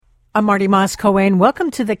I'm Marty Moss-Cohen.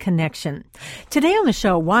 Welcome to The Connection. Today on the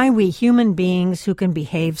show, why we human beings who can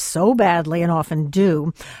behave so badly and often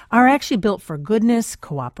do are actually built for goodness,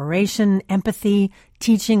 cooperation, empathy,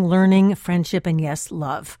 teaching, learning, friendship, and yes,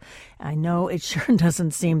 love. I know it sure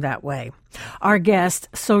doesn't seem that way. Our guest,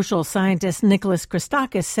 social scientist Nicholas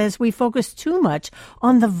Christakis, says we focus too much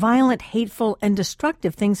on the violent, hateful, and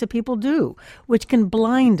destructive things that people do, which can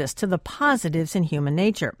blind us to the positives in human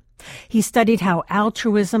nature. He studied how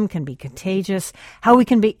altruism can be contagious, how we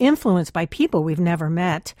can be influenced by people we've never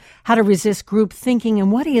met, how to resist group thinking,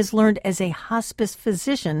 and what he has learned as a hospice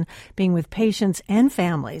physician, being with patients and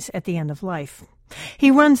families at the end of life.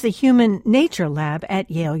 He runs the Human Nature Lab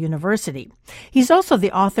at Yale University. He's also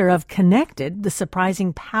the author of Connected, The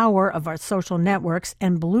Surprising Power of Our Social Networks,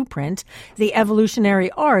 and Blueprint, The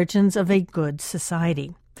Evolutionary Origins of a Good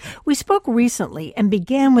Society. We spoke recently and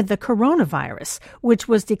began with the coronavirus, which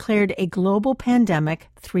was declared a global pandemic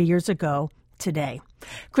 3 years ago today.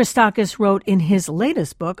 Christakis wrote in his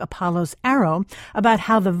latest book, Apollo's Arrow, about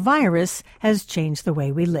how the virus has changed the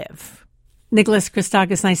way we live. Nicholas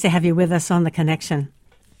Christakis, nice to have you with us on The Connection.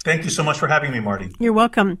 Thank you so much for having me, Marty. You're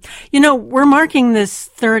welcome. You know, we're marking this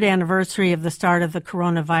third anniversary of the start of the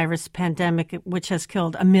coronavirus pandemic, which has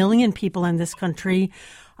killed 1 million people in this country.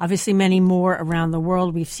 Obviously, many more around the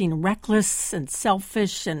world. We've seen reckless and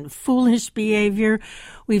selfish and foolish behavior.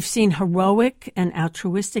 We've seen heroic and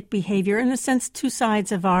altruistic behavior. In a sense, two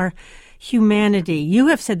sides of our humanity. You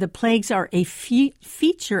have said that plagues are a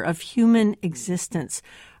feature of human existence.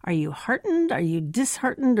 Are you heartened? Are you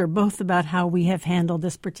disheartened? Or both about how we have handled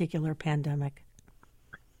this particular pandemic?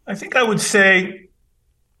 I think I would say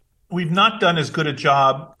we've not done as good a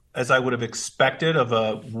job as I would have expected of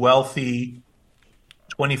a wealthy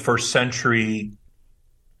 21st century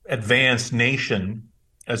advanced nation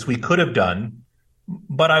as we could have done.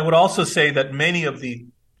 But I would also say that many of the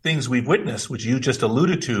things we've witnessed, which you just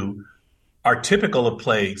alluded to, are typical of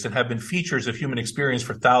plagues and have been features of human experience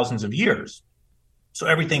for thousands of years. So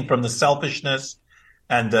everything from the selfishness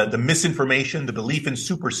and the misinformation, the belief in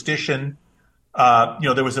superstition.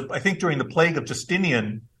 There was, I think during the plague of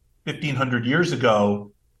Justinian 1,500 years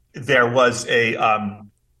ago, there was a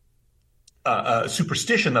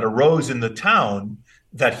superstition that arose in the town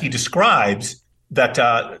that he describes that,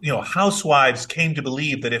 housewives came to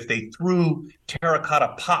believe that if they threw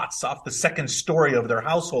terracotta pots off the second story of their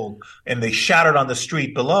household and they shattered on the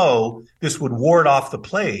street below, this would ward off the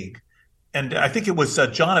plague. And I think it was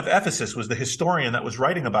John of Ephesus was the historian that was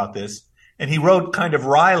writing about this. And he wrote kind of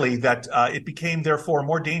wryly that it became, therefore,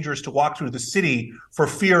 more dangerous to walk through the city for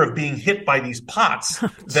fear of being hit by these pots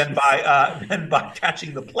than by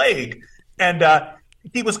catching the plague. And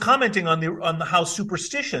he was commenting on how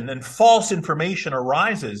superstition and false information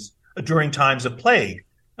arises during times of plague.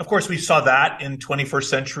 Of course, we saw that in 21st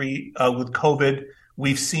century with COVID.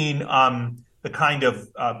 We've seen the kind of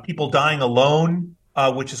people dying alone,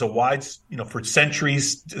 which is for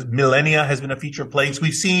centuries, millennia has been a feature of plagues.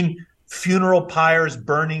 We've seen funeral pyres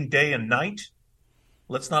burning day and night.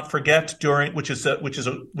 Let's not forget which is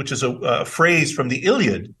a phrase from the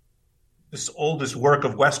Iliad. This oldest work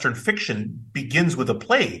of Western fiction begins with a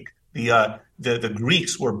plague. The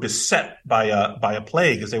Greeks were beset by a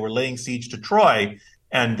plague as they were laying siege to Troy,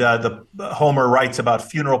 and the Homer writes about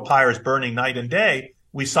funeral pyres burning night and day.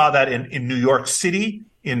 We saw that in New York City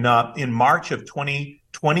in March of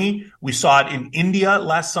 2020. We saw it in India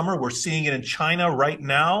last summer. We're seeing it in China right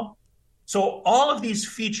now. So all of these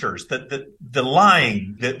features, the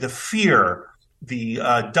lying, the fear, the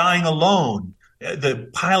dying alone, the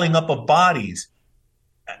piling up of bodies,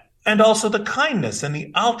 and also the kindness and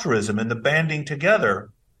the altruism and the banding together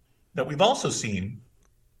that we've also seen,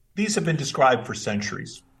 these have been described for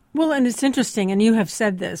centuries. Well, and it's interesting, and you have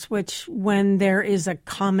said this, which when there is a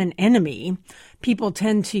common enemy, people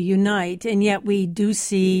tend to unite, and yet we do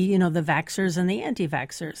see, the vaxxers and the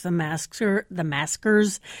anti-vaxxers, the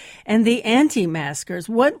maskers and the anti-maskers.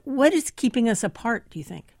 What is keeping us apart, do you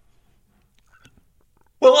think?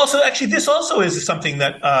 Well, also, actually, this also is something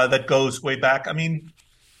that goes way back. I mean,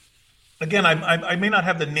 again, I may not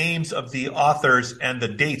have the names of the authors and the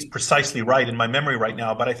dates precisely right in my memory right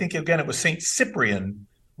now, but I think, again, it was St. Cyprian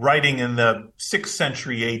writing in the 6th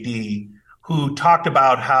century AD who talked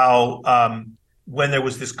about how when there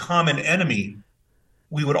was this common enemy,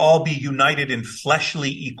 we would all be united in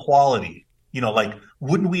fleshly equality.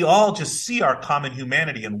 Wouldn't we all just see our common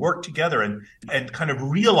humanity and work together and kind of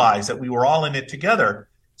realize that we were all in it together?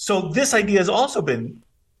 So this idea has also been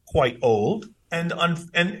quite old, and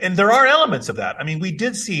there are elements of that. I mean, we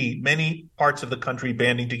did see many parts of the country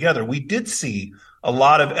banding together. We did see a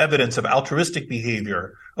lot of evidence of altruistic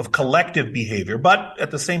behavior, of collective behavior. But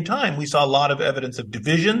at the same time, we saw a lot of evidence of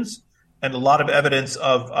divisions and a lot of evidence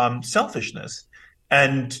of selfishness.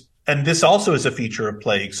 And this also is a feature of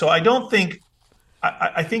plague. So I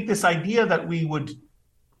think this idea that we would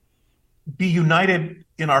be united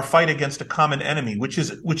in our fight against a common enemy, which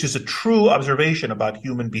is a true observation about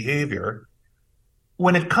human behavior,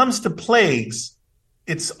 when it comes to plagues,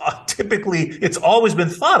 it's always been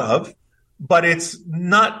thought of, but it's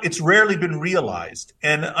rarely been realized.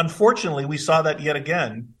 And unfortunately, we saw that yet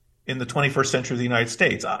again in the 21st century of the United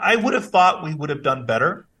States. I would have thought we would have done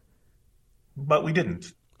better, but we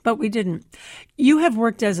didn't. But we didn't. You have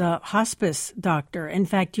worked as a hospice doctor. In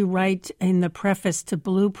fact, you write in the preface to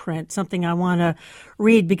Blueprint something I want to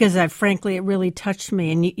read because frankly, it really touched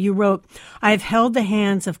me. And you wrote, "I've held the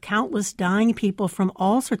hands of countless dying people from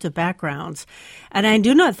all sorts of backgrounds, and I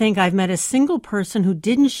do not think I've met a single person who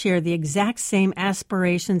didn't share the exact same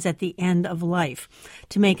aspirations at the end of life,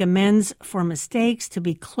 to make amends for mistakes, to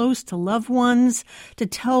be close to loved ones, to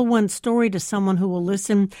tell one's story to someone who will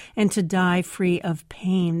listen, and to die free of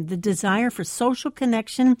pain. The desire for social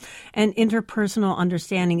connection and interpersonal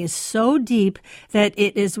understanding is so deep that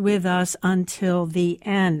it is with us until the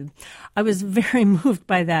end." I was very moved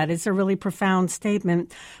by that. It's a really profound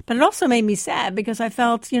statement, but it also made me sad because I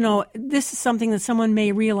felt, this is something that someone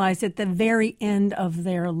may realize at the very end of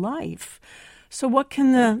their life. So what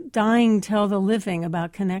can the dying tell the living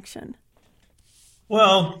about connection?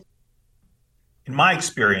 Well, in my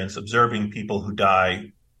experience, observing people who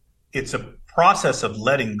die, it's a process of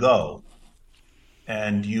letting go.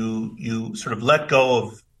 And you sort of let go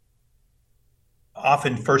of,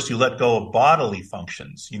 often first you let go of bodily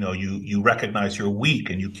functions. You recognize you're weak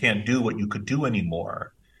and you can't do what you could do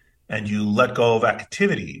anymore. And you let go of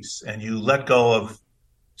activities and you let go of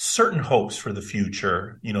certain hopes for the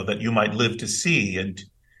future, that you might live to see. And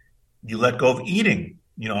you let go of eating.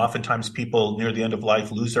 Oftentimes people near the end of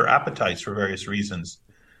life lose their appetites for various reasons.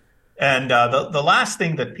 And the last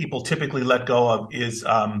thing that people typically let go of is,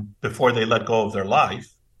 before they let go of their life,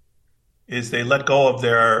 is they let go of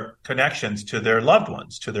their connections to their loved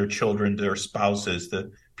ones, to their children, their spouses, the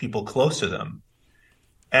people close to them.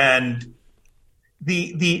 And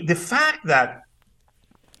the fact that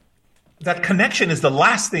connection is the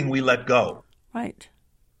last thing we let go. Right.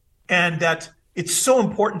 And that it's so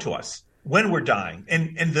important to us when we're dying.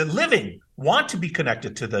 And the living want to be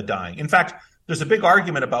connected to the dying. In fact, there's a big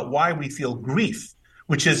argument about why we feel grief,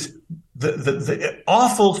 which is the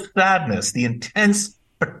awful sadness, the intense,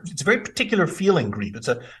 it's a very particular feeling, grief. It's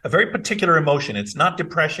a very particular emotion. It's not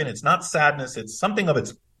depression. It's not sadness. It's something of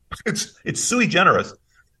it's sui generis,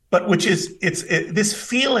 but which is, this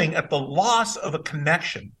feeling at the loss of a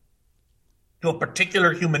connection to a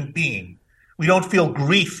particular human being. We don't feel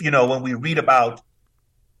grief, when we read about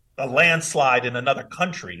a landslide in another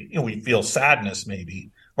country. We feel sadness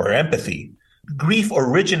maybe, or empathy. Grief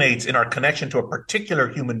originates in our connection to a particular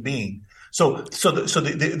human being. So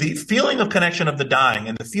the feeling of connection of the dying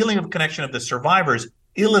and the feeling of connection of the survivors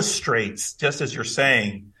illustrates, just as you're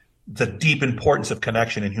saying, the deep importance of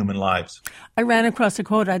connection in human lives. I ran across a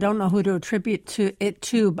quote, I don't know who to attribute it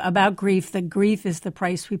to, about grief, that grief is the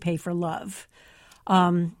price we pay for love.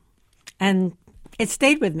 And it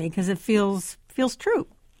stayed with me because it feels true.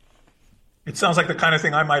 It sounds like the kind of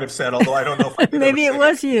thing I might have said, although I don't know if I did. Maybe it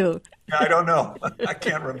was you. Yeah, I don't know. I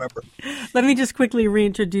can't remember. Let me just quickly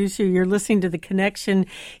reintroduce you. You're listening to The Connection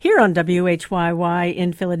here on WHYY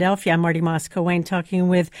in Philadelphia. I'm Marty Moss-Coane talking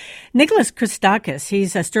with Nicholas Christakis.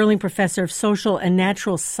 He's a Sterling Professor of Social and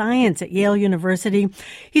Natural Science at Yale University.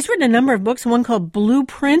 He's written a number of books, one called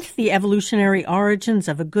Blueprint, The Evolutionary Origins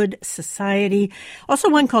of a Good Society. Also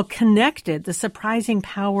one called Connected, The Surprising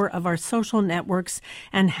Power of Our Social Networks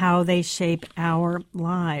and How They Shape Our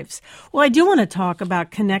Lives. Well, I do want to talk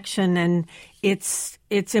about connection and its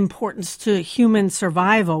importance to human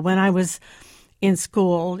survival. When I was in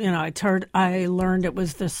school, I learned it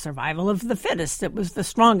was the survival of the fittest. It was the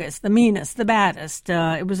strongest, the meanest, the baddest.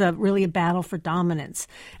 It was really a battle for dominance,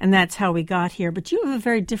 and that's how we got here. But you have a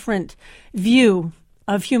very different view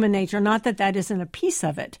of human nature. Not that isn't a piece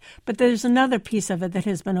of it, but there's another piece of it that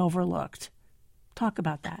has been overlooked. Talk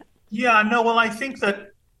about that. Yeah, no, well, I think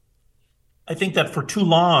that for too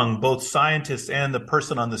long, both scientists and the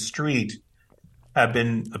person on the street have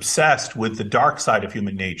been obsessed with the dark side of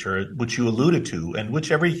human nature, which you alluded to, and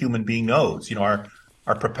which every human being knows. Our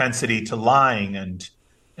propensity to lying and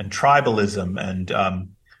tribalism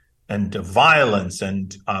and violence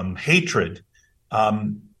and hatred.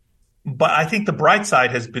 But I think the bright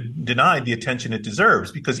side has been denied the attention it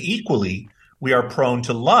deserves, because equally we are prone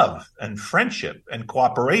to love and friendship and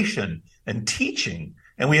cooperation and teaching.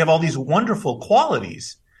 And we have all these wonderful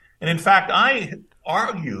qualities. And in fact, I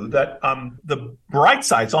argue that the bright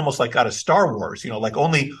side's almost like out of Star Wars, like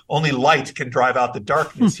only light can drive out the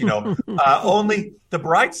darkness, only the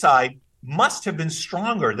bright side must have been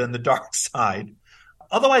stronger than the dark side.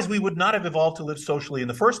 Otherwise, we would not have evolved to live socially in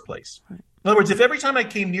the first place. Right. In other words, if every time I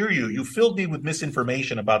came near you, you filled me with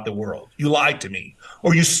misinformation about the world, you lied to me,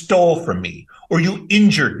 or you stole from me, or you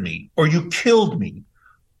injured me, or you killed me,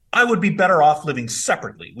 I would be better off living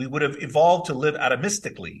separately. We would have evolved to live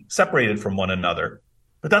atomistically, separated from one another.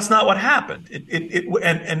 But that's not what happened.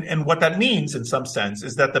 And what that means, in some sense,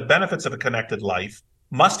 is that the benefits of a connected life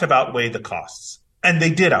must have outweighed the costs. And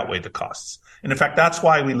they did outweigh the costs. And in fact, that's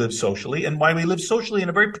why we live socially, and why we live socially in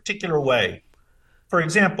a very particular way. For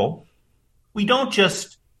example, we don't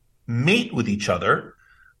just mate with each other,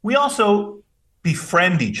 we also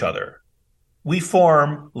befriend each other. We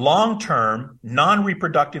form long-term,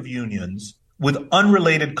 non-reproductive unions with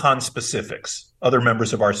unrelated conspecifics, other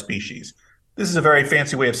members of our species. This is a very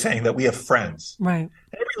fancy way of saying that we have friends. Right.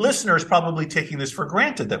 Every listener is probably taking this for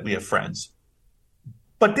granted that we have friends.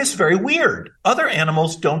 But this is very weird. Other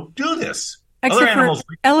animals don't do this. Except Other animals,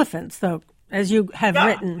 for elephants, though, as you have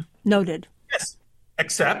noted. Yes,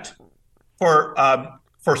 except for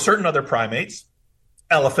certain other primates,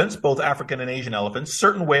 elephants, both African and Asian elephants,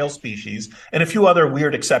 certain whale species, and a few other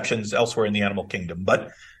weird exceptions elsewhere in the animal kingdom.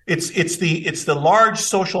 But it's the large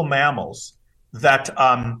social mammals that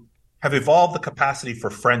have evolved the capacity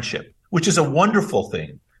for friendship, which is a wonderful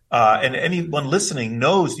thing. And anyone listening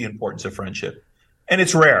knows the importance of friendship. And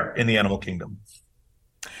it's rare in the animal kingdom.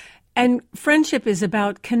 And friendship is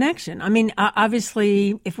about connection. I mean,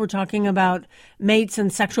 obviously, if we're talking about mates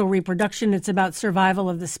and sexual reproduction, it's about survival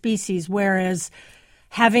of the species, whereas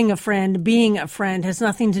having a friend, being a friend, has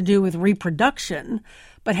nothing to do with reproduction,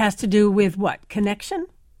 but has to do with what? Connection?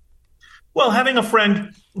 Well, having a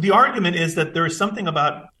friend, the argument is that there is something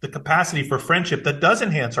about the capacity for friendship that does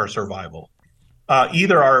enhance our survival.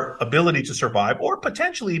 Either our ability to survive or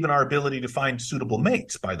potentially even our ability to find suitable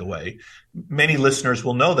mates, by the way. Many listeners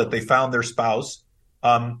will know that they found their spouse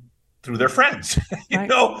through their friends.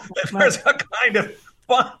 There's a kind of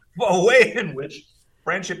fun, a way in which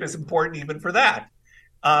friendship is important even for that.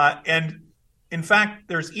 And in fact,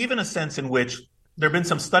 there's even a sense in which there have been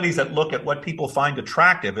some studies that look at what people find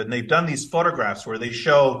attractive, and they've done these photographs where they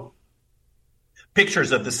show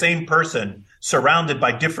pictures of the same person surrounded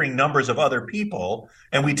by differing numbers of other people.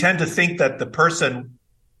 And we tend to think that the person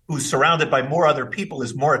who's surrounded by more other people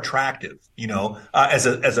is more attractive, as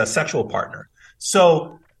a sexual partner.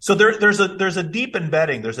 So there's a deep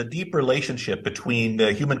embedding, there's a deep relationship between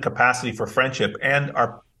the human capacity for friendship and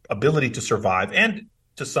our ability to survive, and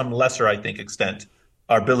to some lesser, I think, extent,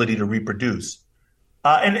 our ability to reproduce.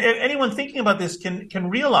 And anyone thinking about this can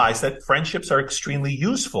realize that friendships are extremely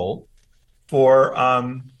useful for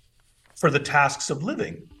the tasks of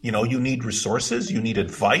living. You need resources, you need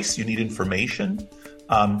advice, you need information.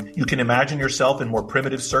 You can imagine yourself in more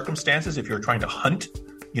primitive circumstances. If you're trying to hunt,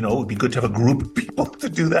 it would be good to have a group of people to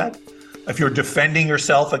do that. If you're defending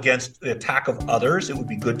yourself against the attack of others, it would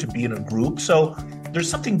be good to be in a group. So there's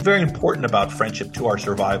something very important about friendship to our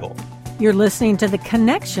survival. You're listening to The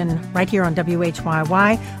Connection right here on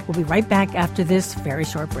WHYY. We'll be right back after this very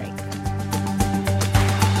short break.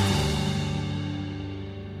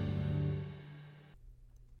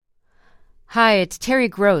 Hi, it's Terry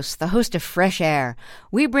Gross, the host of Fresh Air.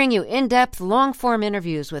 We bring you in-depth, long-form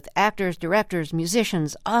interviews with actors, directors,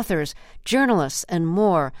 musicians, authors, journalists, and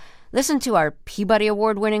more. Listen to our Peabody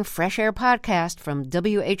Award-winning Fresh Air podcast from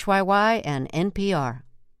WHYY and NPR.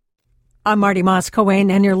 I'm Marty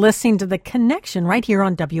Moss-Coane, and you're listening to The Connection right here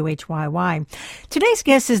on WHYY. Today's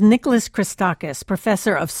guest is Nicholas Christakis,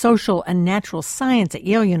 professor of social and natural science at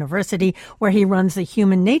Yale University, where he runs the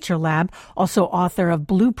Human Nature Lab, also author of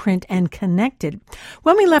Blueprint and Connected.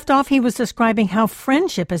 When we left off, he was describing how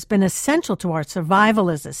friendship has been essential to our survival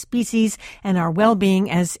as a species and our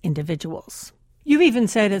well-being as individuals. You've even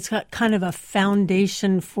said it's got kind of a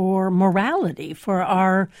foundation for morality, for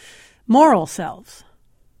our moral selves.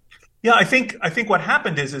 Yeah, I think what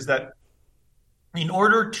happened is that in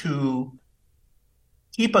order to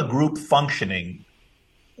keep a group functioning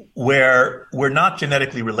where we're not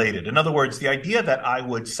genetically related, in other words, the idea that I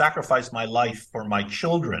would sacrifice my life for my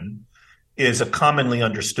children is a commonly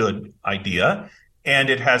understood idea, and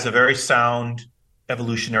it has a very sound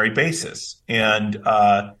evolutionary basis. And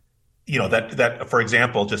that for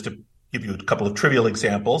example, just to give you a couple of trivial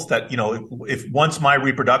examples, that if once my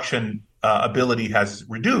reproduction ability has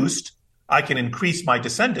reduced, I can increase my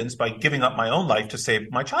descendants by giving up my own life to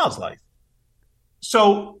save my child's life.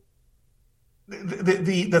 So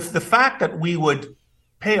the fact that we would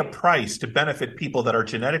pay a price to benefit people that are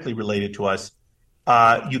genetically related to us,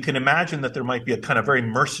 you can imagine that there might be a kind of very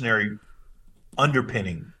mercenary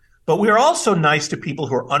underpinning. But we are also nice to people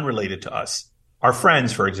who are unrelated to us, our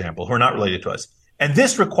friends, for example, who are not related to us. And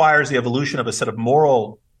this requires the evolution of a set of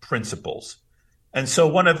moral principles. And so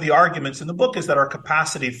one of the arguments in the book is that our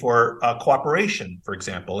capacity for cooperation, for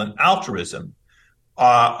example, and altruism,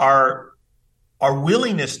 our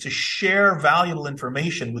willingness to share valuable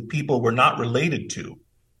information with people we're not related to,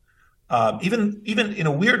 even in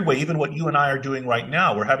a weird way, even what you and I are doing right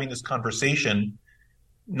now, we're having this conversation,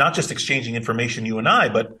 not just exchanging information, you and I,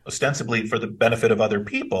 but ostensibly for the benefit of other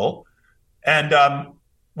people. And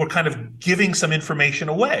we're kind of giving some information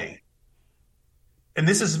away. And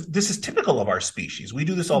this is typical of our species. We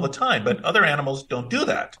do this all the time, but other animals don't do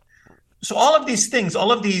that. So all of these things,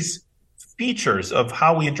 all of these features of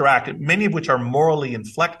how we interact, many of which are morally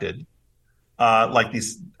inflected, like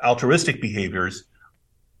these altruistic behaviors,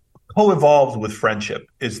 co-evolved with friendship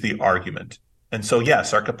is the argument. And so,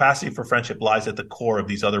 yes, our capacity for friendship lies at the core of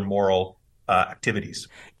these other moral activities.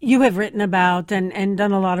 You have written about and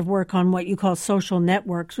done a lot of work on what you call social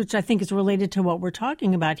networks, which I think is related to what we're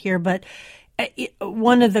talking about here. But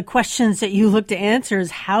one of the questions that you look to answer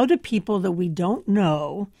is, how do people that we don't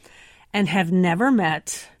know and have never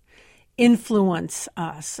met influence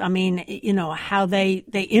us? I mean, how they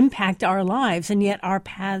impact our lives, and yet our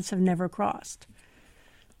paths have never crossed.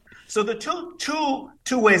 So the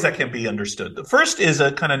two ways that can be understood. The first is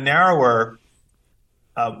a kind of narrower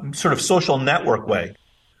sort of social network way.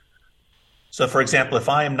 So, for example, if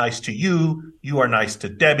I am nice to you, you are nice to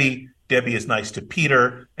Debbie, Debbie is nice to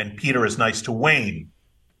Peter, and Peter is nice to Wayne.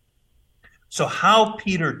 So how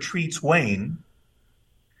Peter treats Wayne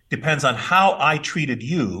depends on how I treated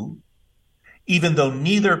you, even though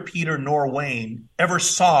neither Peter nor Wayne ever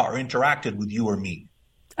saw or interacted with you or me.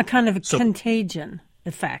 A kind of contagion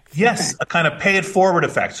effect. Yes, a kind of pay it forward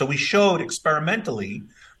effect. So we showed experimentally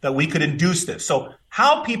that we could induce this. So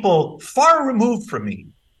how people far removed from me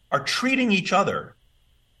are treating each other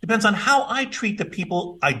depends on how I treat the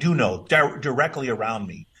people I do know directly around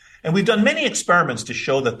me. And we've done many experiments to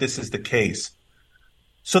show that this is the case.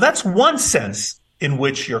 So that's one sense in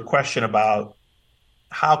which your question about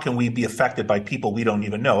how can we be affected by people we don't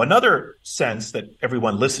even know. Another sense that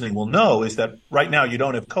everyone listening will know is that right now you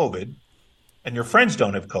don't have COVID and your friends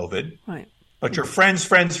don't have COVID, right? But your friends'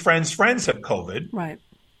 friends' friends' friends have COVID. Right.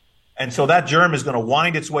 And so that germ is going to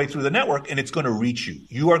wind its way through the network and it's going to reach you.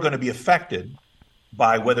 You are going to be affected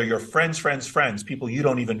by whether your friends' friends' friends, people you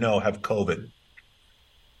don't even know, have COVID.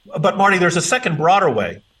 But Marty, there's a second broader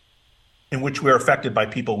way in which we're affected by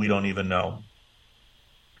people we don't even know.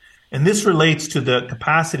 And this relates to the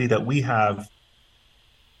capacity that we have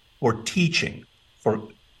for teaching, for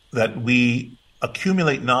that we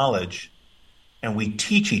accumulate knowledge and we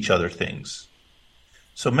teach each other things.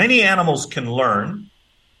 So many animals can learn.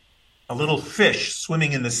 A little fish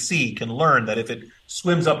swimming in the sea can learn that if it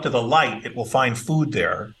swims up to the light, it will find food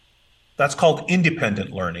there. That's called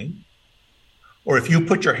independent learning. Or if you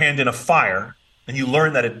put your hand in a fire and you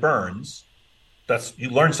learn that it burns, you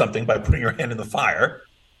learn something by putting your hand in the fire.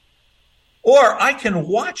 Or I can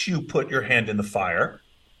watch you put your hand in the fire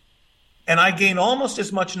and I gain almost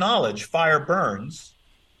as much knowledge. Fire burns,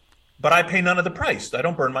 but I pay none of the price. I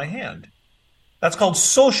don't burn my hand. That's called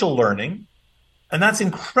social learning. And that's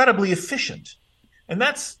incredibly efficient. And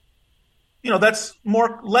that's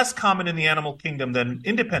less common in the animal kingdom than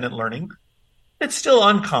independent learning. It's still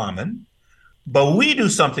uncommon, but we do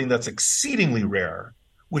something that's exceedingly rare,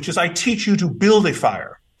 which is I teach you to build a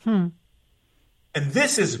fire. And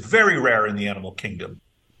this is very rare in the animal kingdom.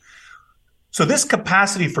 So this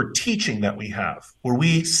capacity for teaching that we have, where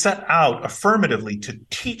we set out affirmatively to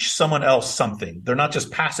teach someone else something, they're not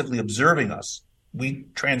just passively observing us, we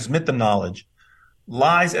transmit the knowledge,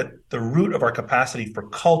 lies at the root of our capacity for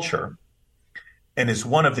culture and is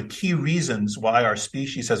one of the key reasons why our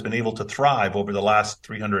species has been able to thrive over the last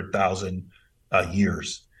 300,000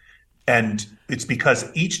 years. And it's because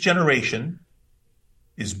each generation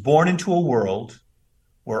is born into a world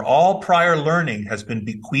where all prior learning has been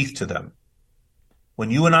bequeathed to them.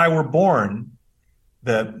 When you and I were born,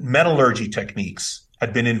 the metallurgy techniques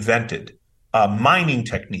had been invented, mining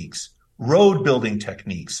techniques, road building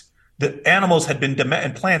techniques. The animals had been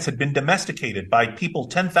and plants had been domesticated by people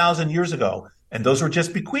 10,000 years ago, and those were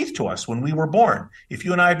just bequeathed to us when we were born. If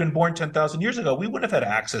you and I had been born 10,000 years ago, we wouldn't have had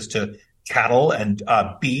access to cattle and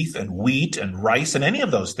beef and wheat and rice and any of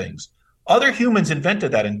those things. Other humans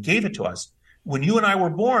invented that and gave it to us. When you and I were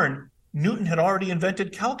born, Newton had already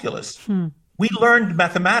invented calculus. We learned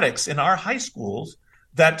mathematics in our high schools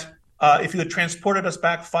that if you had transported us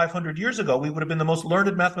back 500 years ago, we would have been the most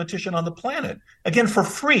learned mathematician on the planet, again, for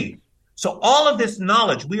free. So all of this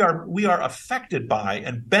knowledge we are affected by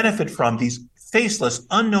and benefit from these faceless,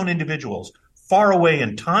 unknown individuals far away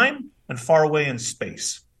in time and far away in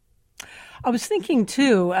space. I was thinking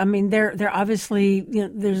too. I mean, they're obviously,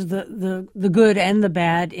 there's the good and the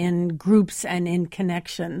bad in groups and in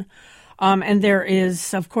connection. And there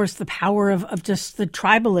is, of course, the power of just the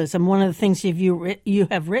tribalism. One of the things you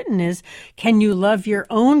have written is, can you love your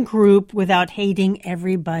own group without hating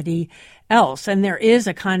everybody else? And there is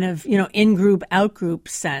a kind of, in-group, out-group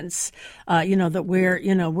sense, that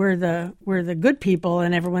we're the good people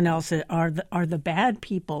and everyone else are the bad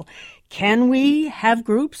people. Can we have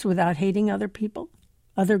groups without hating other people,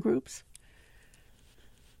 other groups?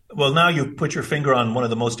 Well, now you've put your finger on one of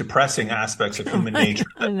the most depressing aspects of human nature.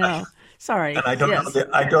 I know. Sorry. And I don't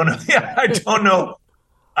know. Yeah, I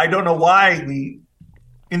don't know why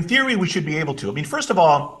in theory, we should be able to. I mean, first of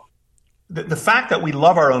all, the fact that we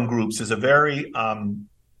love our own groups is a very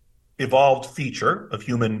evolved feature of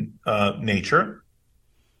human nature.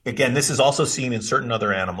 Again, this is also seen in certain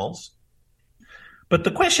other animals. But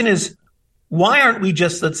the question is, why aren't we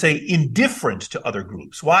just, let's say, indifferent to other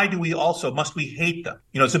groups? Why must we hate them?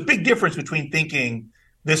 It's a big difference between thinking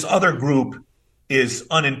this other group is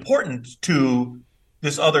unimportant to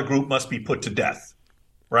this other group must be put to death,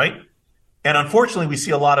 right? And unfortunately, we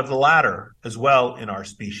see a lot of the latter as well in our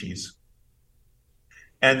species.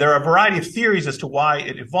 And there are a variety of theories as to why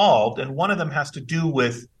it evolved, and one of them has to do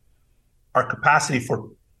with our capacity for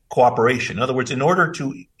cooperation. In other words, in order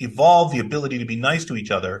to evolve the ability to be nice to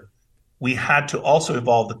each other, we had to also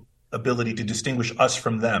evolve the ability to distinguish us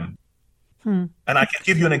from them. And I can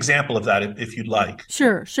give you an example of that if you'd like.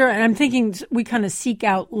 Sure. And I'm thinking we kind of seek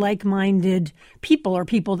out like-minded people or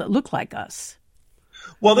people that look like us.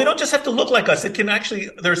 Well, they don't just have to look like us. It can actually,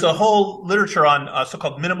 there's a whole literature on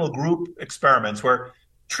so-called minimal group experiments where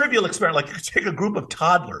trivial experiment, like you take a group of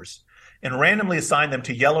toddlers and randomly assign them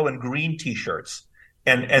to yellow and green T-shirts.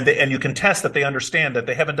 And you can test that they understand that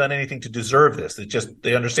they haven't done anything to deserve this.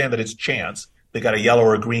 They understand that it's chance. They got a yellow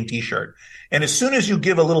or a green T-shirt. And as soon as you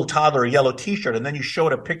give a little toddler a yellow T-shirt and then you show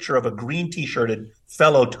it a picture of a green T-shirted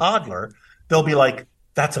fellow toddler, they'll be like,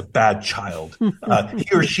 that's a bad child. He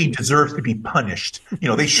or she deserves to be punished.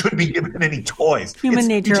 They shouldn't be given any toys. Human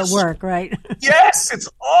nature at work, right? Yes, it's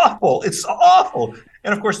awful. It's awful.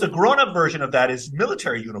 And of course, the grown-up version of that is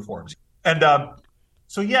military uniforms. And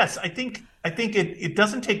so, yes, I think it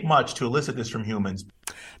doesn't take much to elicit this from humans.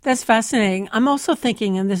 That's fascinating. I'm also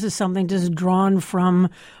thinking, and this is something just drawn from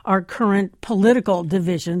our current political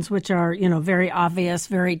divisions, which are, very obvious,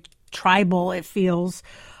 very tribal, it feels,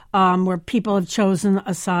 where people have chosen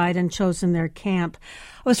a side and chosen their camp.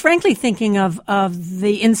 I was frankly thinking of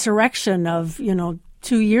the insurrection of,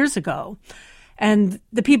 2 years ago. And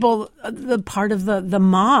the people, the part of the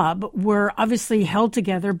mob, were obviously held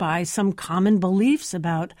together by some common beliefs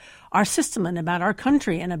about our system and about our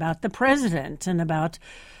country and about the president and about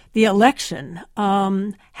the election.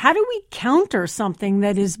 How do we counter something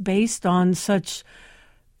that is based on such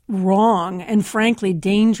wrong and frankly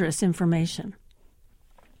dangerous information?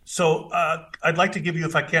 So I'd like to give you,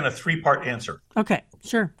 if I can, a 3-part answer. Okay,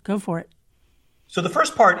 sure. Go for it. So the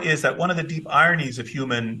first part is that one of the deep ironies of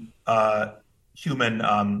human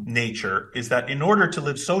nature is that in order to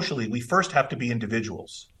live socially, we first have to be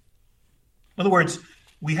individuals. In other words,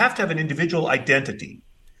 we have to have an individual identity.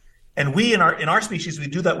 And we, in our species, we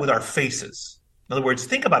do that with our faces. In other words,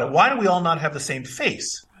 think about it. Why do we all not have the same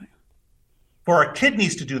face? For our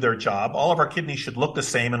kidneys to do their job, all of our kidneys should look the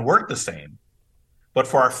same and work the same. But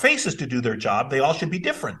for our faces to do their job, they all should be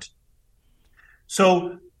different.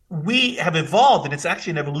 So we have evolved, and it's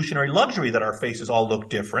actually an evolutionary luxury that our faces all look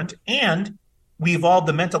different. And we evolved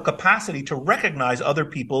the mental capacity to recognize other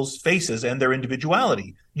people's faces and their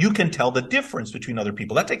individuality. You can tell the difference between other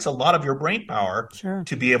people. That takes a lot of your brain power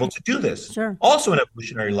to be able to do this. Sure. Also an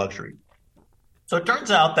evolutionary luxury. So it turns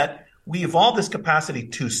out that we evolved this capacity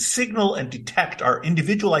to signal and detect our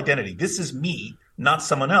individual identity. This is me, not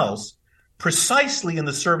someone else, precisely in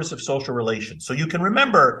the service of social relations. So you can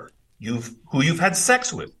remember who you've had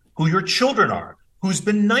sex with, who your children are, who's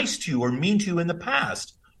been nice to you or mean to you in the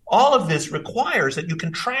past. All of this requires that you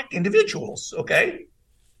can track individuals, okay?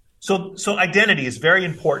 So identity is very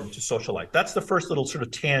important to social life. That's the first little sort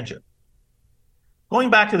of tangent. Going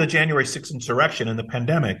back to the January 6th insurrection and the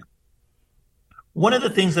pandemic, one of the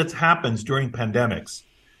things that happens during pandemics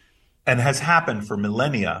and has happened for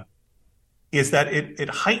millennia is that it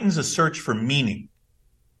heightens a search for meaning.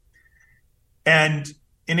 And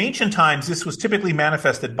in ancient times, this was typically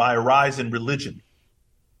manifested by a rise in religion.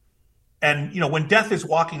 And, when death is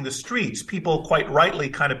walking the streets, people quite rightly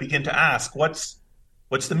kind of begin to ask, what's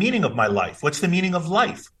the meaning of my life? What's the meaning of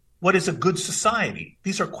life? What is a good society?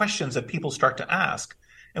 These are questions that people start to ask.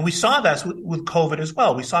 And we saw that with COVID as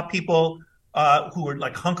well. We saw people who were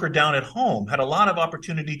like hunkered down at home, had a lot of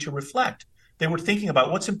opportunity to reflect. They were thinking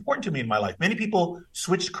about what's important to me in my life. Many people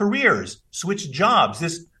switched careers, switched jobs.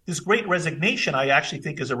 This great resignation, I actually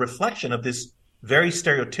think, is a reflection of this very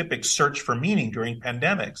stereotypic search for meaning during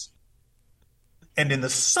pandemics. And in the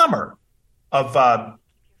summer of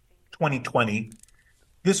 2020,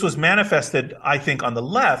 this was manifested, I think, on the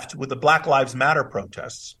left with the Black Lives Matter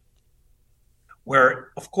protests,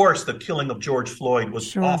 where, of course, the killing of George Floyd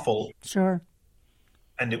was awful. Sure.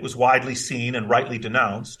 And it was widely seen and rightly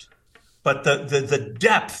denounced. But the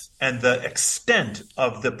depth and the extent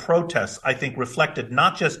of the protests, I think, reflected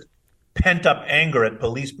not just pent-up anger at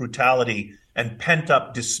police brutality and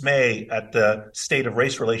pent-up dismay at the state of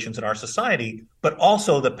race relations in our society, but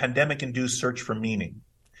also the pandemic-induced search for meaning.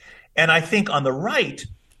 And I think on the right,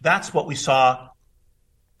 that's what we saw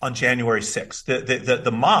on January 6th.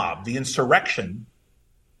 The mob, the insurrection,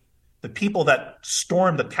 the people that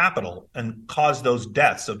stormed the Capitol and caused those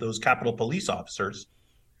deaths of those Capitol police officers,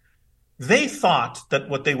 they thought that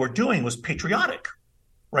what they were doing was patriotic,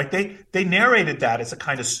 right? They narrated that as a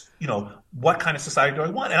kind of, what kind of society do I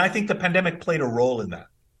want? And I think the pandemic played a role in that.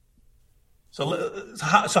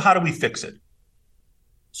 So how do we fix it?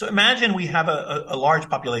 So imagine we have a large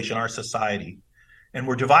population, our society, and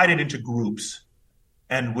we're divided into groups,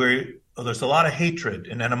 and there's a lot of hatred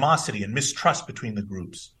and animosity and mistrust between the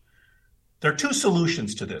groups. There are two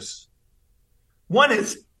solutions to this. One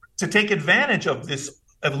is to take advantage of this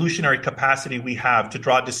evolutionary capacity we have to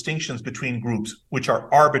draw distinctions between groups, which are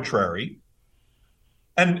arbitrary,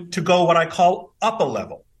 and to go what I call up a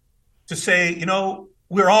level, to say,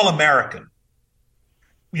 we're all American.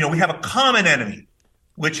 We have a common enemy,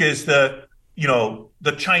 which is the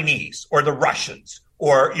Chinese or the Russians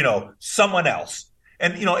or, someone else.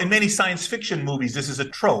 And, in many science fiction movies, this is a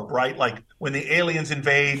trope, right? Like when the aliens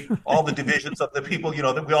invade, all the divisions of the people,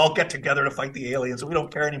 that we all get together to fight the aliens and we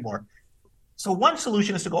don't care anymore. So one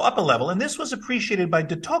solution is to go up a level. And this was appreciated by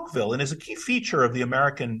de Tocqueville and is a key feature of the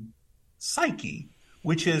American psyche,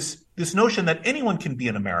 which is this notion that anyone can be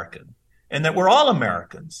an American and that we're all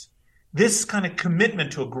Americans. This kind of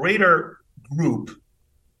commitment to a greater group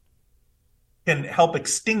can help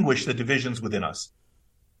extinguish the divisions within us.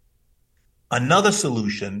 Another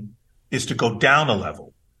solution is to go down a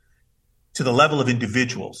level, to the level of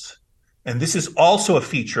individuals. And this is also a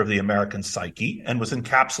feature of the American psyche and was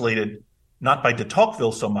encapsulated not by de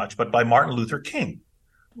Tocqueville so much, but by Martin Luther King,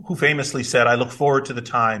 who famously said, "I look forward to the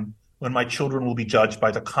time when my children will be judged by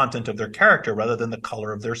the content of their character rather than the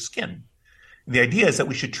color of their skin." And the idea is that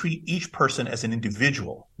we should treat each person as an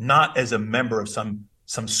individual, not as a member of some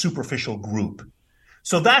superficial group.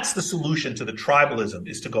 So that's the solution to the tribalism,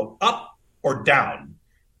 is to go up or down.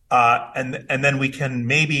 And then we can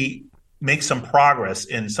maybe make some progress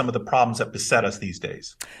in some of the problems that beset us these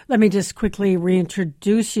days. Let me just quickly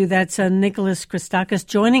reintroduce you. That's Nicholas Christakis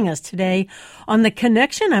joining us today on The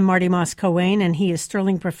Connection. I'm Marty Moss-Coane, and he is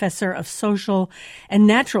Sterling Professor of Social and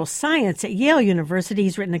Natural Science at Yale University.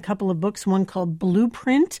 He's written a couple of books, one called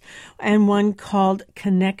Blueprint and one called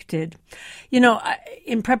Connected.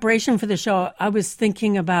 In preparation for the show, I was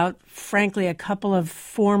thinking about, frankly, a couple of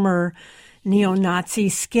former neo-Nazi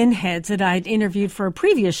skinheads that I'd interviewed for a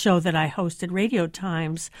previous show that I hosted, Radio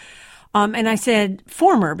Times. And I said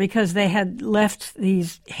former because they had left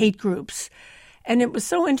these hate groups. And it was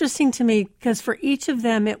so interesting to me because for each of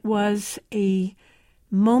them, it was a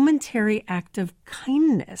momentary act of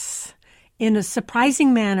kindness in a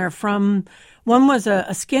surprising manner. From one was a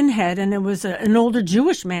skinhead, and it was an older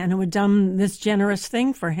Jewish man who had done this generous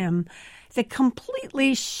thing for him that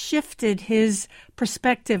completely shifted his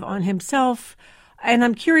perspective on himself. And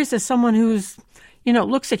I'm curious, as someone who's,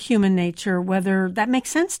 looks at human nature, whether that makes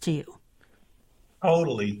sense to you.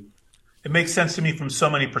 Totally. It makes sense to me from so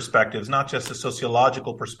many perspectives, not just a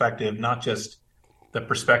sociological perspective, not just the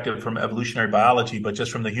perspective from evolutionary biology, but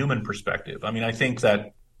just from the human perspective. I mean, I think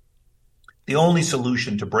that the only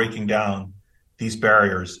solution to breaking down these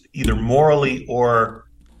barriers, either morally or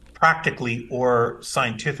practically or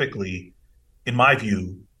scientifically, in my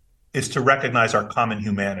view, is to recognize our common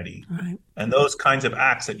humanity. Right. And those kinds of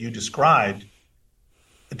acts that you described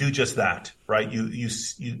do just that, right?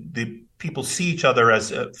 The people see each other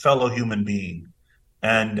as a fellow human being.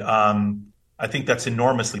 And I think that's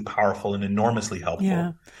enormously powerful and enormously helpful. Yeah.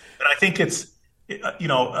 And I think it's,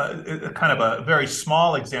 kind of a very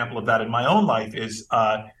small example of that in my own life is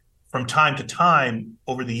from time to time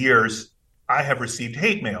over the years, I have received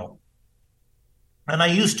hate mail and I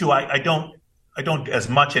used to, I don't as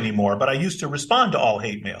much anymore, but I used to respond to all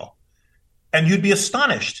hate mail. And you'd be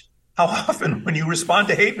astonished how often when you respond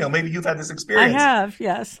to hate mail, maybe you've had this experience. I have,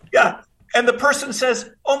 yes. Yeah. And the person says,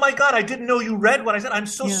 "Oh my God, I didn't know you read what I said. I'm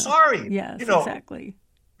so sorry." Yes, exactly.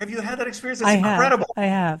 Have you had that experience? It's incredible. I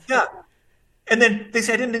have. Yeah. And then they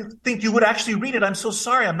say, "I didn't think you would actually read it. I'm so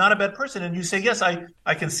sorry. I'm not a bad person." And you say, "Yes,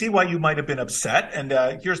 I can see why you might have been upset. And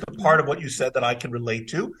here's the part of what you said that I can relate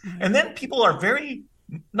to." Mm-hmm. And then people are very,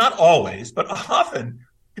 not always, but often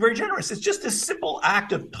very generous. It's just this simple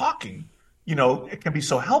act of talking, it can be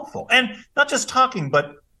so helpful. And not just talking,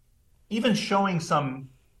 but even showing some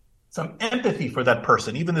empathy for that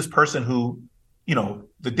person, even this person who,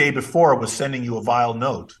 the day before was sending you a vile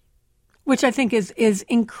note. Which I think is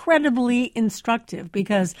incredibly instructive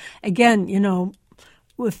because, again,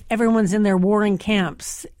 with everyone's in their warring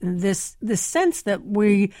camps, this sense that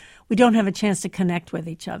we don't have a chance to connect with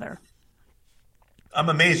each other. I'm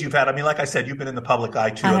amazed you've had, like I said, you've been in the public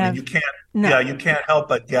eye too. You can't, you can't help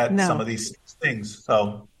but get some of these things.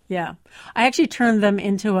 So. Yeah. I actually turned them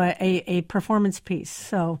into a performance piece.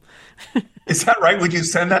 So. Is that right? Would you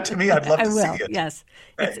send that to me? I'd love to see it. Yes.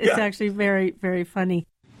 It's actually very, very funny.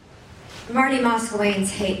 Marty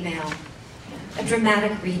Moskowayne's hate mail. A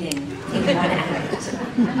dramatic reading in one act.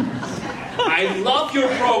 I love your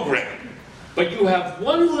program, but you have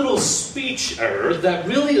one little speech error that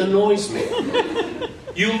really annoys me.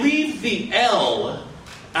 You leave the L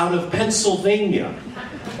out of Pennsylvania.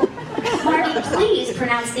 Marty, please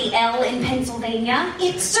pronounce the L in Pennsylvania.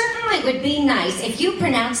 It certainly would be nice if you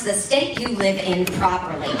pronounce the state you live in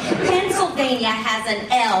properly. Pennsylvania has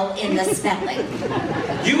an L in the spelling.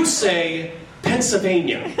 You say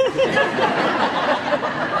Pennsylvania.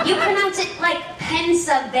 You pronounce it like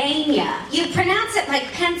Pennsylvania. You pronounce it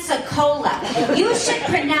like Pensacola. You should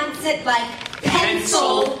pronounce it like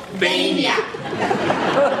Pennsylvania.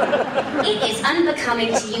 It is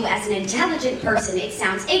unbecoming to you as an intelligent person. It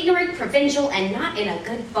sounds ignorant, provincial, and not in a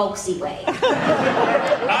good folksy way.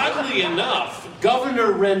 Oddly enough,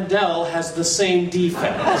 Governor Rendell has the same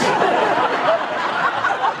defect.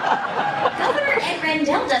 Governor Ed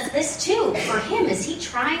Rendell does this too. For him, is he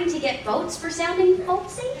trying to get votes for sounding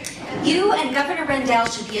folksy? You and Governor Rendell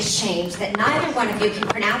should be ashamed that neither one of you can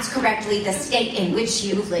pronounce correctly the state in which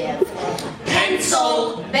you live.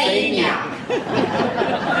 Pennsylvania.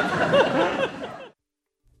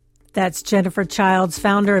 That's Jennifer Childs,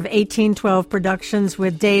 founder of 1812 Productions,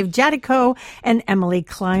 with Dave Jadico and Emily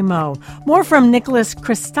Climo. More from Nicholas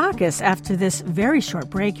Christakis after this very short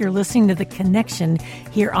break. You're listening to The Connection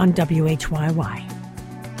here on WHYY.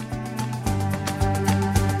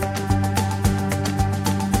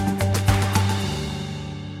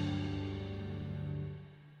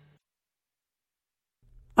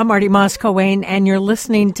 I'm Marty Moskowayne, and you're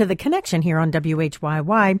listening to The Connection here on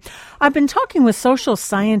WHYY. I've been talking with social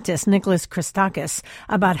scientist Nicholas Christakis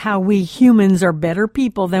about how we humans are better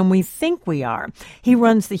people than we think we are. He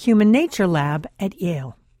runs the Human Nature Lab at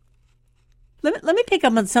Yale. Let me pick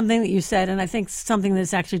up on something that you said, and I think something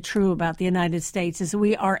that's actually true about the United States is that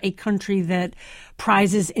we are a country that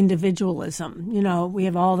prizes individualism. We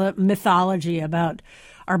have all the mythology about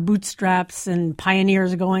our bootstraps and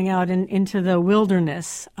pioneers going out into the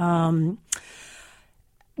wilderness.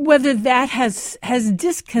 Whether that has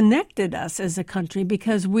disconnected us as a country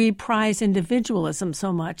because we prize individualism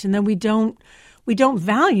so much, and then we don't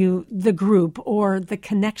value the group or the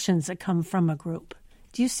connections that come from a group.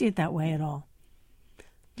 Do you see it that way at all?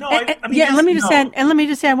 No, let me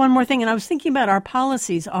just add one more thing. And I was thinking about our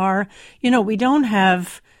policies are, we don't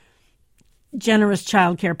have generous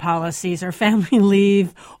childcare policies or family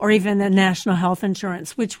leave or even a national health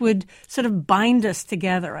insurance, which would sort of bind us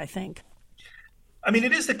together, I think.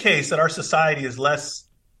 It is the case that our society is less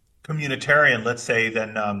communitarian, let's say,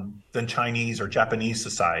 than Chinese or Japanese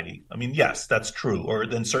society. Yes, that's true, or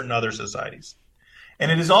than certain other societies.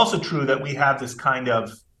 And it is also true that we have this kind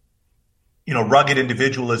of, rugged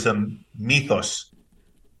individualism mythos.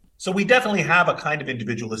 So we definitely have a kind of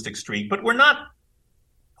individualistic streak, but we're not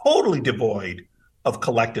totally devoid of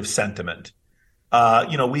collective sentiment.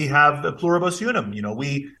 We have the pluribus unum.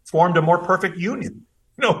 We formed a more perfect union.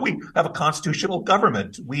 We have a constitutional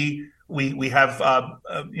government. We have,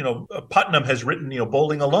 Putnam has written,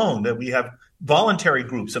 Bowling Alone, that we have voluntary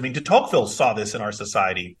groups. De Tocqueville saw this in our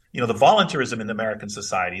society, the voluntarism in the American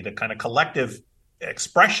society, the kind of collective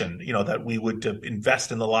expression, that we would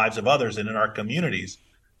invest in the lives of others and in our communities.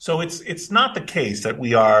 So it's not the case that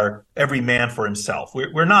we are every man for himself.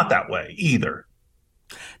 We're not that way either.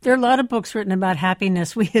 There are a lot of books written about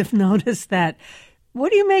happiness. We have noticed that.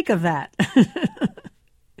 What do you make of that?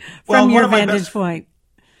 From your vantage point?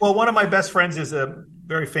 Well, one of my best friends is a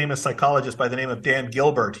very famous psychologist by the name of Dan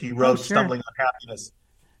Gilbert. He wrote sure. Stumbling on Happiness.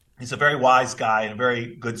 He's a very wise guy and a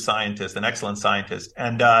very good scientist, an excellent scientist.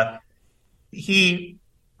 And he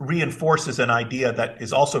reinforces an idea that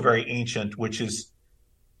is also very ancient, which is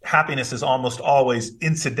happiness is almost always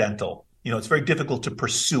incidental. It's very difficult to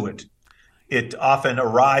pursue it. It often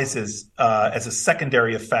arises as a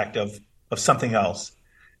secondary effect of something else.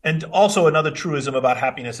 And also another truism about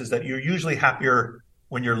happiness is that you're usually happier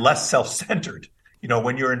when you're less self-centered,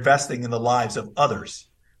 when you're investing in the lives of others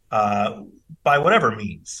by whatever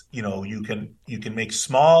means. You can make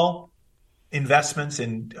small investments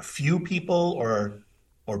in a few people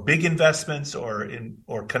or big investments or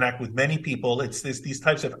connect with many people. It's these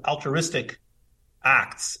types of altruistic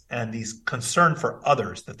acts and these concern for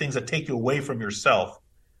others, the things that take you away from yourself,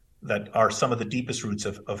 that are some of the deepest roots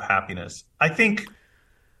of happiness. I think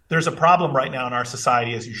there's a problem right now in our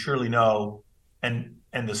society, as you surely know,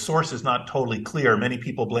 and the source is not totally clear. Many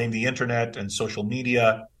people blame the internet and social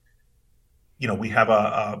media. We have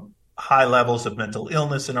a high levels of mental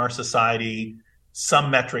illness in our society.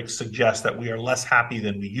 Some metrics suggest that we are less happy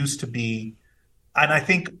than we used to be. And I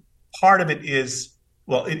think part of it is,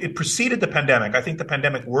 well, it preceded the pandemic. I think the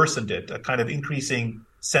pandemic worsened it, a kind of increasing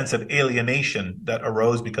sense of alienation that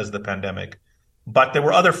arose because of the pandemic. But there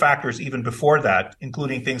were other factors even before that,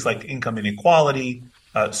 including things like income inequality,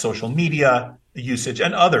 social media usage,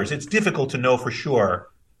 and others. It's difficult to know for sure.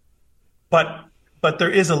 But there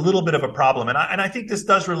is a little bit of a problem. And I think this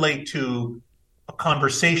does relate to a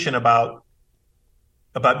conversation about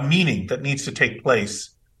meaning that needs to take place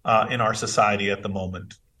in our society at the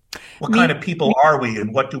moment. What kind of people are we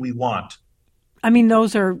and what do we want? I mean,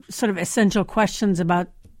 those are sort of essential questions about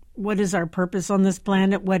what is our purpose on this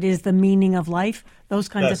planet? What is the meaning of life? Those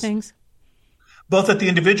kinds of things. Both at the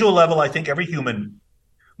individual level, I think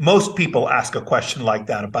most people ask a question like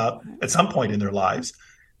that about at some point in their lives.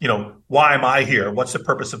 Why am I here? What's the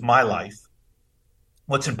purpose of my life?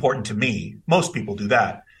 What's important to me? Most people do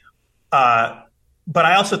that. But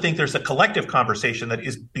I also think there's a collective conversation that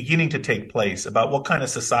is beginning to take place about what kind of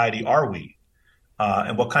society are we,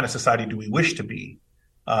 and what kind of society do we wish to be.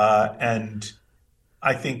 And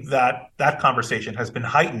I think that conversation has been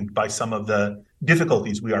heightened by some of the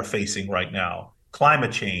difficulties we are facing right now.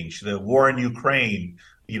 Climate change, the war in Ukraine,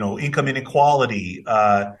 income inequality,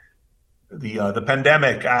 the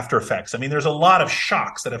pandemic after effects. I mean, there's a lot of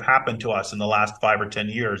shocks that have happened to us in the last 5 or 10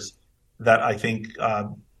 years that I think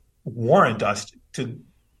warrant us to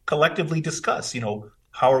collectively discuss,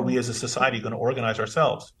 how are we as a society going to organize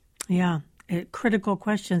ourselves? Yeah. Critical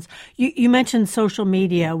questions. You mentioned social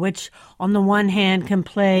media, which on the one hand can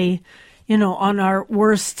play, on our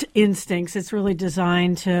worst instincts. It's really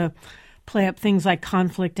designed to play up things like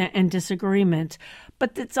conflict and disagreement.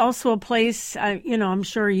 But it's also a place, I'm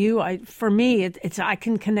sure for me, I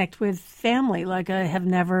can connect with family like I have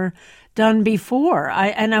never done before.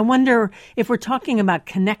 I wonder if we're talking about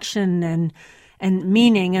connection and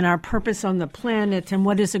meaning and our purpose on the planet and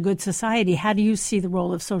what is a good society, how do you see the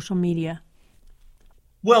role of social media?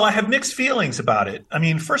 Well, I have mixed feelings about it. I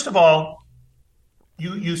mean, first of all,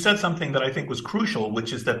 you said something that I think was crucial,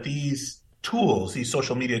 which is that these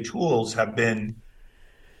social media tools have been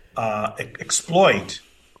exploit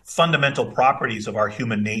fundamental properties of our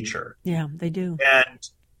human nature. Yeah, they do. And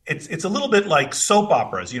it's a little bit like soap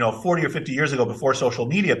operas. 40 or 50 years ago, before social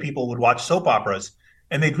media, people would watch soap operas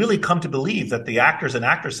and they'd really come to believe that the actors and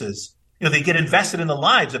actresses, they get invested in the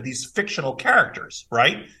lives of these fictional characters,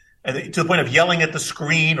 right? And to the point of yelling at the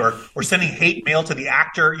screen or sending hate mail to the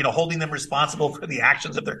actor, holding them responsible for the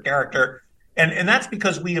actions of their character. And that's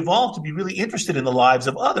because we evolved to be really interested in the lives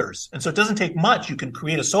of others. And so it doesn't take much. You can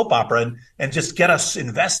create a soap opera and just get us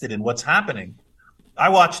invested in what's happening. I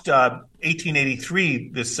watched 1883,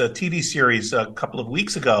 this TV series a couple of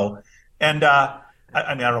weeks ago. And I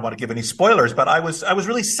don't want to give any spoilers, but I was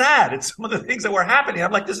really sad at some of the things that were happening.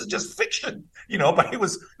 I'm like, this is just fiction, but it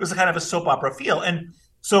was kind of a soap opera feel. And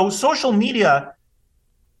so social media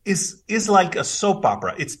is like a soap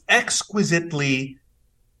opera. It's exquisitely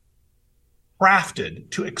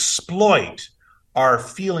crafted to exploit our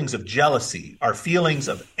feelings of jealousy, our feelings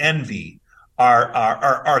of envy,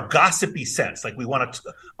 our gossipy sense, like we want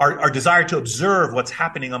to, our desire to observe what's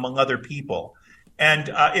happening among other people, and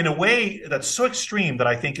in a way that's so extreme that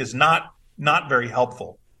I think is not very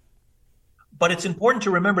helpful. But it's important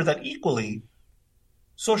to remember that equally,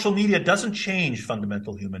 social media doesn't change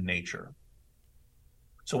fundamental human nature.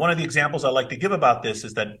 So one of the examples I like to give about this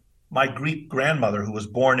is that my Greek grandmother, who was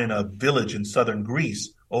born in a village in southern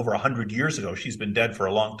Greece over 100 years ago, she's been dead for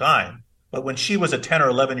a long time. But when she was a 10 or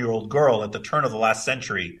 11-year-old girl at the turn of the last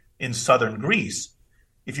century in southern Greece,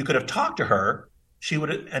 if you could have talked to her, she would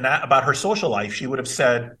have, and about her social life, she would have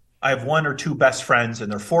said, I have one or two best friends,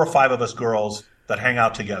 and there are 4 or 5 of us girls that hang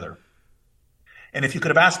out together. And if you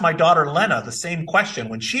could have asked my daughter Lena the same question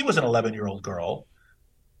when she was an 11-year-old girl,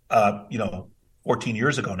 14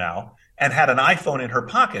 years ago now, and had an iPhone in her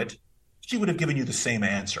pocket, she would have given you the same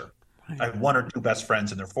answer. I have 1 or 2 best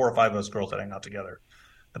friends, and there are 4 or 5 of us girls that hang out together.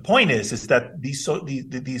 The point is that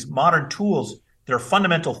these modern tools, there are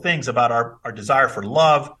fundamental things about our desire for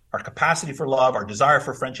love, our capacity for love, our desire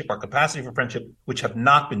for friendship, our capacity for friendship, which have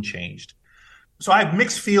not been changed. So I have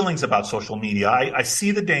mixed feelings about social media. I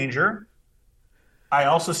see the danger. I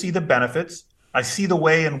also see the benefits. I see the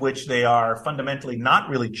way in which they are fundamentally not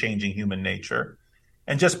really changing human nature.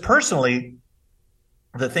 And just personally,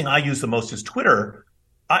 the thing I use the most is Twitter.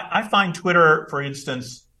 I find Twitter, for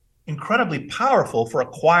instance, incredibly powerful for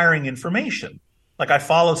acquiring information. Like I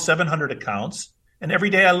follow 700 accounts, and every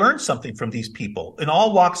day I learn something from these people in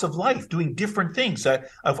all walks of life, doing different things. I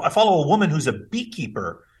follow a woman who's a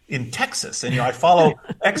beekeeper in Texas, and I follow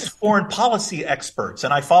ex-foreign policy experts,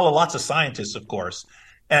 and I follow lots of scientists, of course,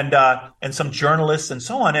 and some journalists and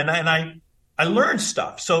so on. And I learn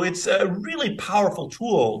stuff. So it's a really powerful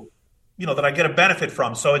tool, that I get a benefit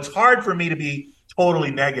from. So it's hard for me to be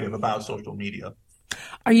totally negative about social media.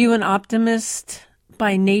 Are you an optimist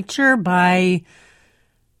by nature,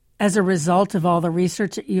 as a result of all the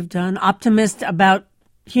research that you've done? Optimist about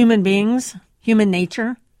human beings, human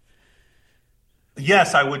nature?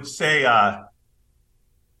 Yes, I would say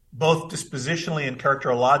both dispositionally and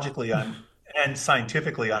characterologically and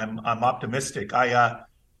scientifically, I'm optimistic.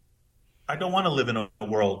 I don't want to live in a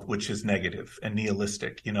world which is negative and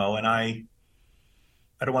nihilistic, and I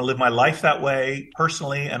don't want to live my life that way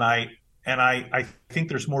personally, and I think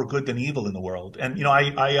there's more good than evil in the world. And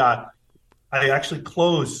I actually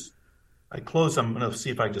close. I'm going to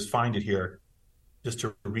see if I just find it here, just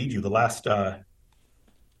to read you the last.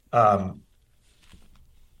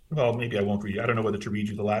 Well, maybe I won't read you. I don't know whether to read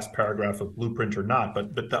you the last paragraph of Blueprint or not.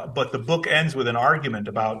 But the book ends with an argument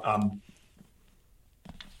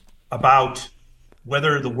about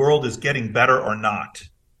whether the world is getting better or not.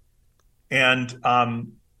 And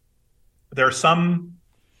there are some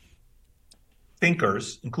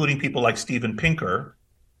thinkers, including people like Steven Pinker,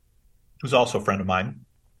 who's also a friend of mine.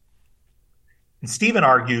 And Steven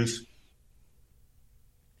argues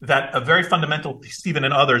that Steven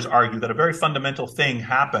and others argue that a very fundamental thing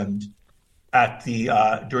happened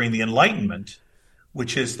during the Enlightenment,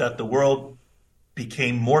 which is that the world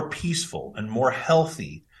became more peaceful and more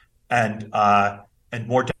healthy and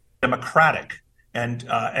more democratic.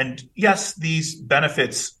 And yes, these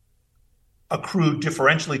benefits accrue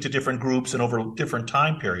differentially to different groups and over different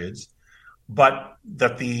time periods, but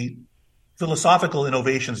that the philosophical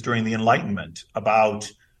innovations during the Enlightenment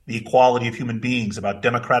about the equality of human beings, about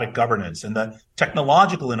democratic governance, and the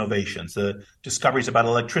technological innovations, the discoveries about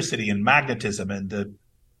electricity and magnetism, and the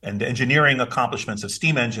engineering accomplishments of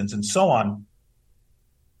steam engines and so on,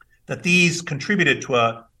 that these contributed to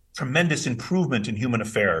a tremendous improvement in human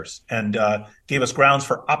affairs and gave us grounds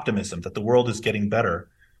for optimism that the world is getting better.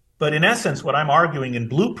 But in essence, what I'm arguing in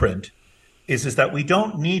Blueprint is that we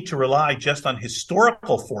don't need to rely just on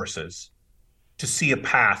historical forces to see a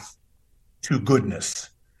path to goodness,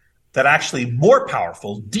 that actually more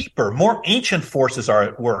powerful, deeper, more ancient forces are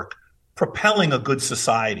at work propelling a good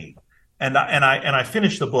society. And I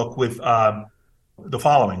finish the book with the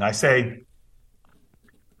following. I say,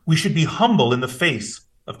 we should be humble in the face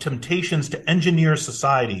of temptations to engineer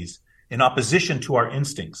societies in opposition to our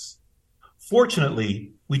instincts.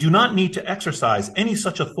 Fortunately, we do not need to exercise any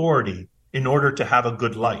such authority in order to have a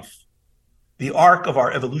good life. The arc of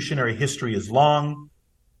our evolutionary history is long,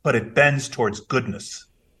 but it bends towards goodness.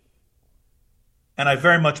 And I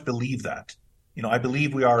very much believe that. I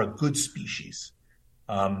believe we are a good species,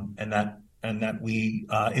 and that we,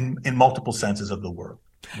 in multiple senses of the word.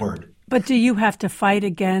 But do you have to fight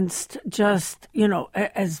against just,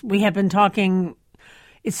 as we have been talking,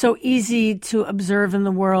 it's so easy to observe in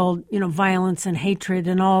the world, violence and hatred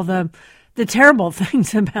and all the terrible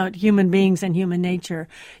things about human beings and human nature.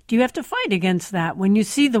 Do you have to fight against that when you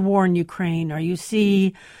see the war in Ukraine or you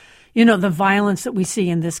see, the violence that we see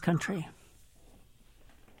in this country?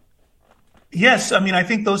 Yes, I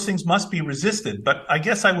think those things must be resisted. But I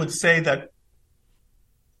guess I would say that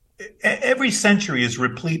every century is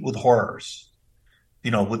replete with horrors,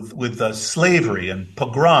 with slavery and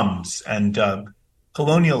pogroms and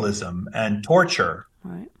colonialism and torture,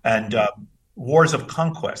 right, and wars of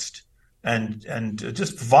conquest and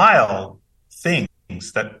just vile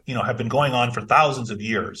things that have been going on for thousands of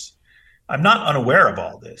years. I'm not unaware of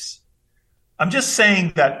all this. I'm just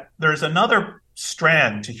saying that there's another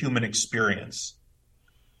strand to human experience,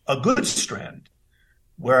 a good strand,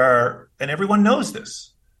 where, and everyone knows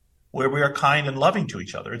this, where we are kind and loving to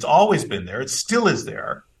each other. It's always been there. It still is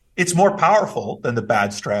there. It's more powerful than the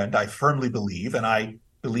bad strand, I firmly believe, and I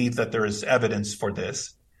believe that there is evidence for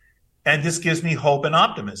this. And this gives me hope and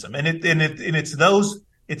optimism. And it's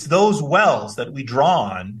those wells that we draw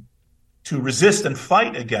on to resist and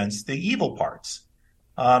fight against the evil parts.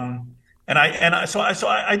 I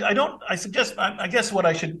guess what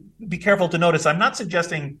I should be careful to notice, I'm not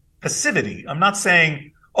suggesting passivity. I'm not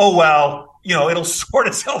saying, oh, well, it'll sort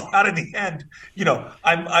itself out in the end.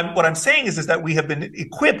 What I'm saying is that we have been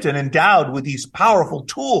equipped and endowed with these powerful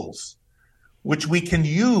tools, which we can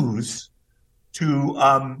use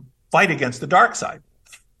to fight against the dark side,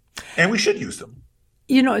 and we should use them.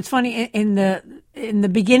 It's funny, in the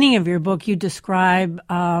beginning of your book, you describe,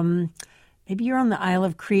 maybe you're on the Isle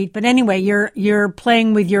of Crete, but anyway, you're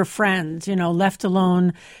playing with your friends, left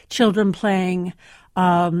alone, children playing.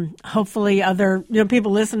 Hopefully other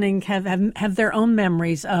people listening have their own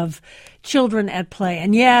memories of children at play.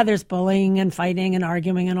 And yeah, there's bullying and fighting and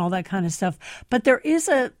arguing and all that kind of stuff. But there is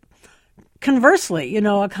conversely,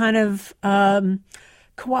 a kind of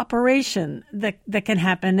cooperation that can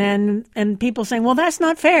happen, and people saying, well, that's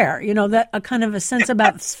not fair. That a kind of a sense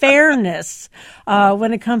about fairness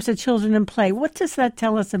when it comes to children and play. What does that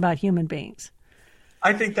tell us about human beings?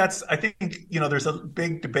 I think there's a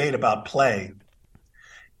big debate about play.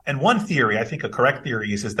 And one theory, I think a correct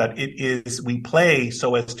theory is that we play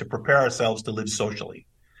so as to prepare ourselves to live socially.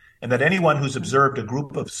 And that anyone who's observed a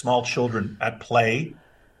group of small children at play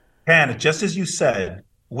can, just as you said,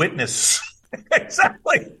 witness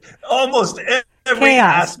exactly almost every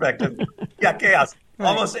aspect of chaos, right.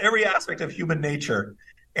 Almost every aspect of human nature.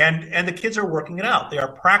 And the kids are working it out. They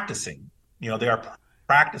are practicing, they are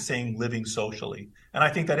practicing living socially. And I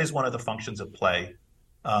think that is one of the functions of play.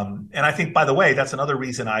 And I think, by the way, that's another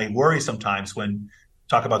reason I worry sometimes when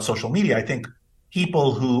talk about social media. I think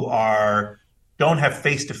people who don't have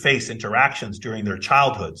face-to-face interactions during their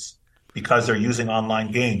childhoods because they're using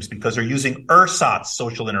online games, because they're using ersatz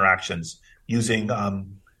social interactions, using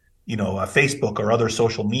Facebook or other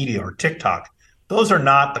social media or TikTok. Those are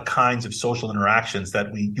not the kinds of social interactions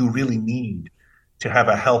that you really need to have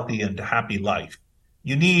a healthy and happy life.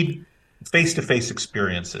 You need face-to-face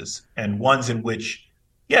experiences, and ones in which,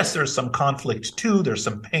 yes, there's some conflict too, there's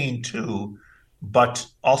some pain too, but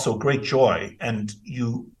also great joy. And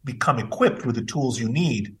you become equipped with the tools you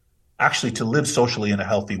need actually to live socially in a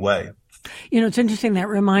healthy way. It's interesting. That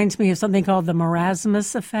reminds me of something called the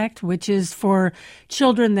marasmus effect, which is for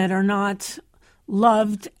children that are not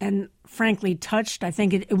loved and frankly touched. I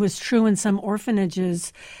think it was true in some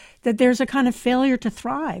orphanages that there's a kind of failure to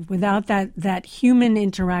thrive without that human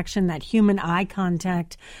interaction, that human eye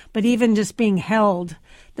contact, but even just being held,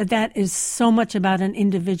 that is so much about an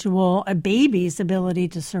individual, a baby's ability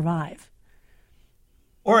to survive.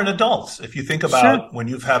 Or an adult's. If you think about when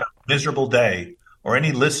you've had a miserable day, or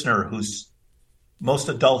any listener most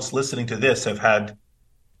adults listening to this have had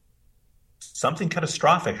something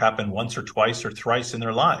catastrophic happen once or twice or thrice in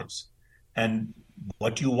their lives. And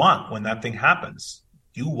what do you want when that thing happens?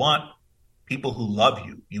 You want people who love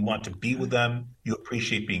you. You want to be with them. You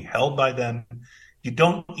appreciate being held by them. You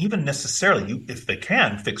don't even necessarily, if they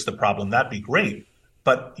can fix the problem, that'd be great.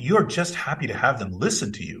 But you're just happy to have them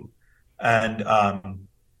listen to you. And,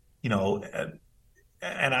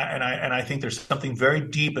 I think there's something very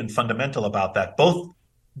deep and fundamental about that, both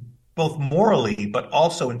morally, but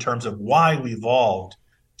also in terms of why we evolved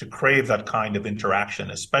to crave that kind of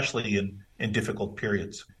interaction, especially in difficult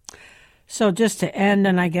periods. So just to end,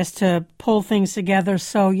 and I guess to pull things together,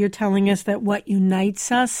 so you're telling us that what unites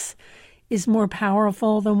us is more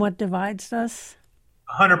powerful than what divides us?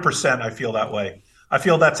 100% I feel that way. I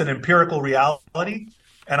feel that's an empirical reality,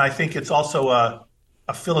 and I think it's also a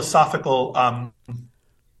philosophical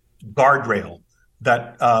guardrail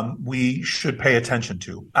that we should pay attention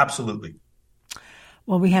to. Absolutely.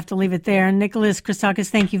 Well, we have to leave it there. Nicholas Christakis,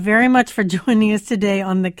 thank you very much for joining us today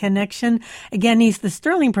on The Connection. Again, he's the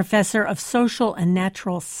Sterling Professor of Social and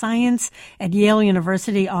Natural Science at Yale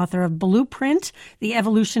University, author of Blueprint, The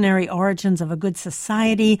Evolutionary Origins of a Good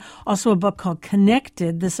Society, also a book called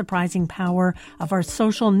Connected, The Surprising Power of Our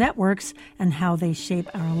Social Networks and How They Shape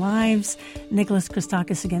Our Lives. Nicholas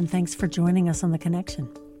Christakis, again, thanks for joining us on The Connection.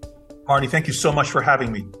 Marnie, thank you so much for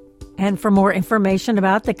having me. And for more information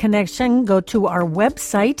about The Connection, go to our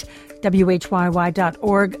website, whyy.org/The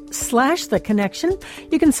Connection.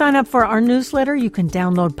 You can sign up for our newsletter. You can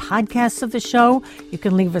download podcasts of the show. You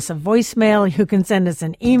can leave us a voicemail. You can send us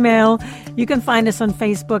an email. You can find us on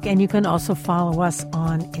Facebook, and you can also follow us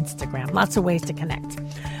on Instagram. Lots of ways to connect.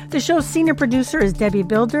 The show's senior producer is Debbie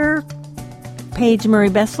Builder. Paige Murray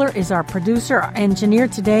Bessler is our producer. Our engineer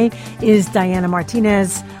today is Diana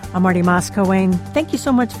Martinez. I'm Marty Moscowane. Thank you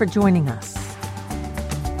so much for joining us.